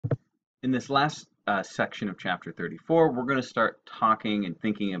In this last section of chapter 34, we're going to start talking and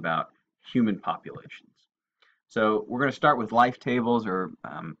thinking about human populations. So we're going to start with life tables or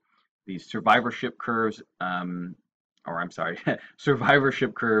these survivorship curves, or I'm sorry,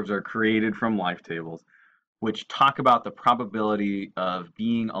 survivorship curves are created from life tables, which talk about the probability of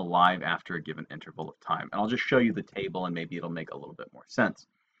being alive after a given interval of time. And I'll just show you the table and maybe it'll make a little bit more sense.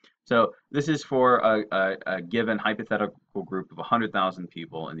 So this is for a given hypothetical group of 100,000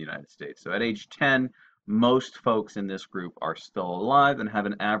 people in the United States. So at age 10, most folks in this group are still alive and have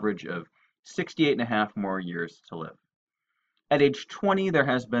an average of 68 and a half more years to live. At age 20, there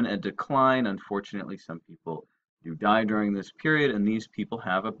has been a decline. Unfortunately, some people do die during this period, and these people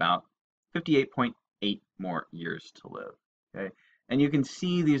have about 58.8 more years to live. Okay, and you can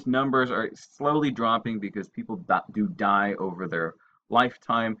see these numbers are slowly dropping because people do die over their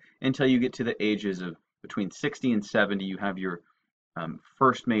lifetime until you get to the ages of between 60 and 70. You have your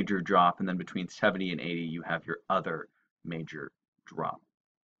first major drop, and then between 70 and 80, you have your other major drop.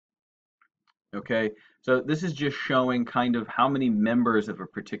 Okay, so this is just showing kind of how many members of a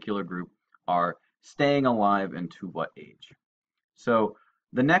particular group are staying alive and to what age. So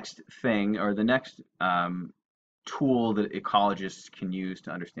the next thing, or the next tool that ecologists can use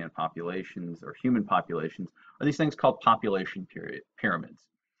to understand populations or human populations, are these things called population pyramids.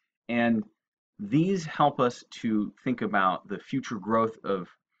 And these help us to think about the future growth of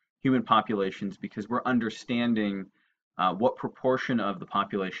human populations because we're understanding what proportion of the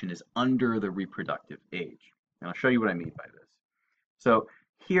population is under the reproductive age. And I'll show you what I mean by this. So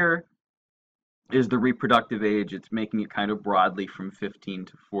here is the reproductive age. It's making it kind of broadly from 15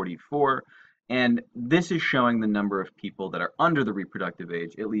 to 44. And this is showing the number of people that are under the reproductive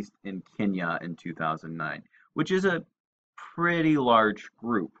age, at least in Kenya in 2009, which is a pretty large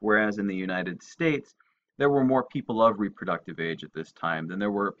group, whereas in the United States, there were more people of reproductive age at this time than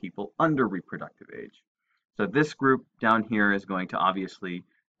there were people under reproductive age. So this group down here is going to obviously,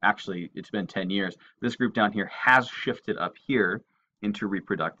 actually, it's been 10 years, this group down here has shifted up here into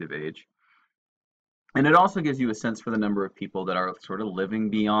reproductive age. And it also gives you a sense for the number of people that are sort of living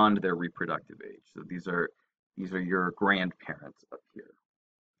beyond their reproductive age. So these are your grandparents up here.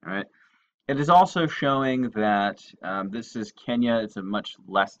 All right. It is also showing that this is Kenya. It's a much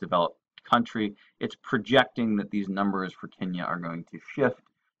less developed country. It's projecting that these numbers for Kenya are going to shift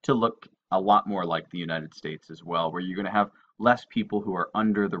to look a lot more like the United States as well, where you're going to have less people who are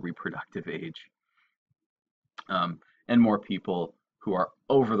under the reproductive age and more people who are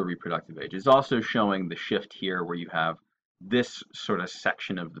over the reproductive age. It's also showing the shift here where you have this sort of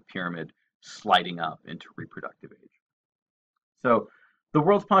section of the pyramid sliding up into reproductive age. So the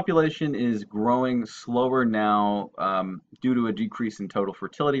world's population is growing slower now due to a decrease in total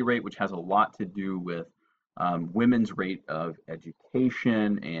fertility rate, which has a lot to do with women's rate of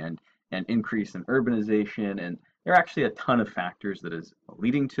education and an increase in urbanization. And there are actually a ton of factors that is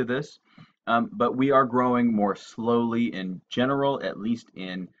leading to this. But we are growing more slowly in general, at least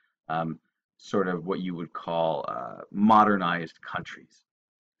in sort of what you would call modernized countries.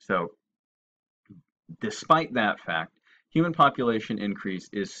 So despite that fact, human population increase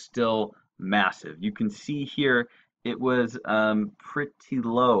is still massive. You can see here it was pretty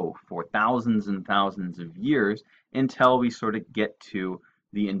low for thousands and thousands of years until we sort of get to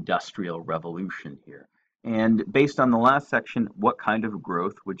the Industrial Revolution here. And based on the last section, what kind of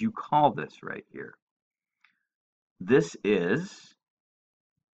growth would you call this right here? This is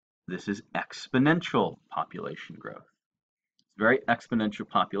exponential population growth. It's very exponential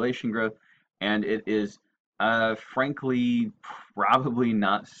population growth, and it is frankly probably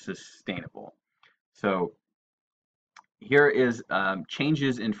not sustainable. So here is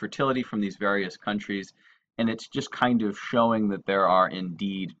changes in fertility from these various countries, and it's just kind of showing that there are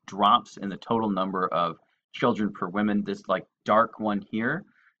indeed drops in the total number of children per woman. This like dark one here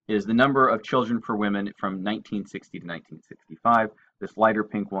is the number of children per woman from 1960 to 1965. This lighter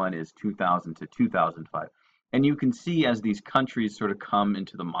pink one is 2000 to 2005. And you can see as these countries sort of come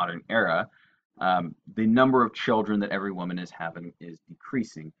into the modern era, the number of children that every woman is having is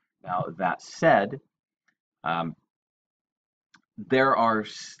decreasing. Now, that said, there are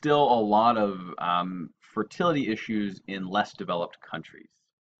still a lot of fertility issues in less developed countries.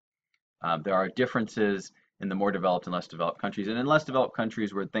 There are differences in the more developed and less developed countries. And in less developed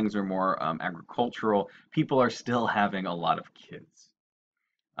countries where things are more agricultural, people are still having a lot of kids.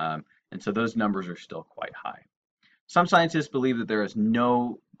 And so those numbers are still quite high. Some scientists believe that there is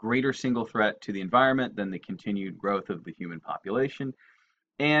no greater single threat to the environment than the continued growth of the human population.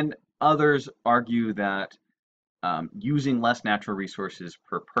 And others argue that using less natural resources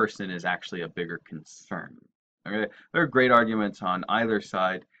per person is actually a bigger concern. Okay? There are great arguments on either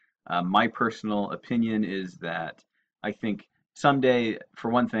side. My personal opinion is that I think someday, for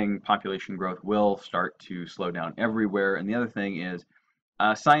one thing, population growth will start to slow down everywhere. And the other thing is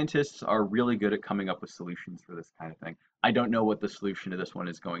scientists are really good at coming up with solutions for this kind of thing. I don't know what the solution to this one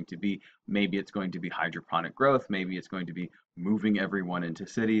is going to be. Maybe it's going to be hydroponic growth. Maybe it's going to be moving everyone into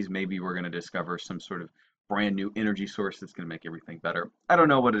cities. Maybe we're going to discover some sort of brand new energy source that's going to make everything better. I don't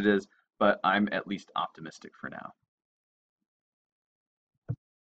know what it is, but I'm at least optimistic for now.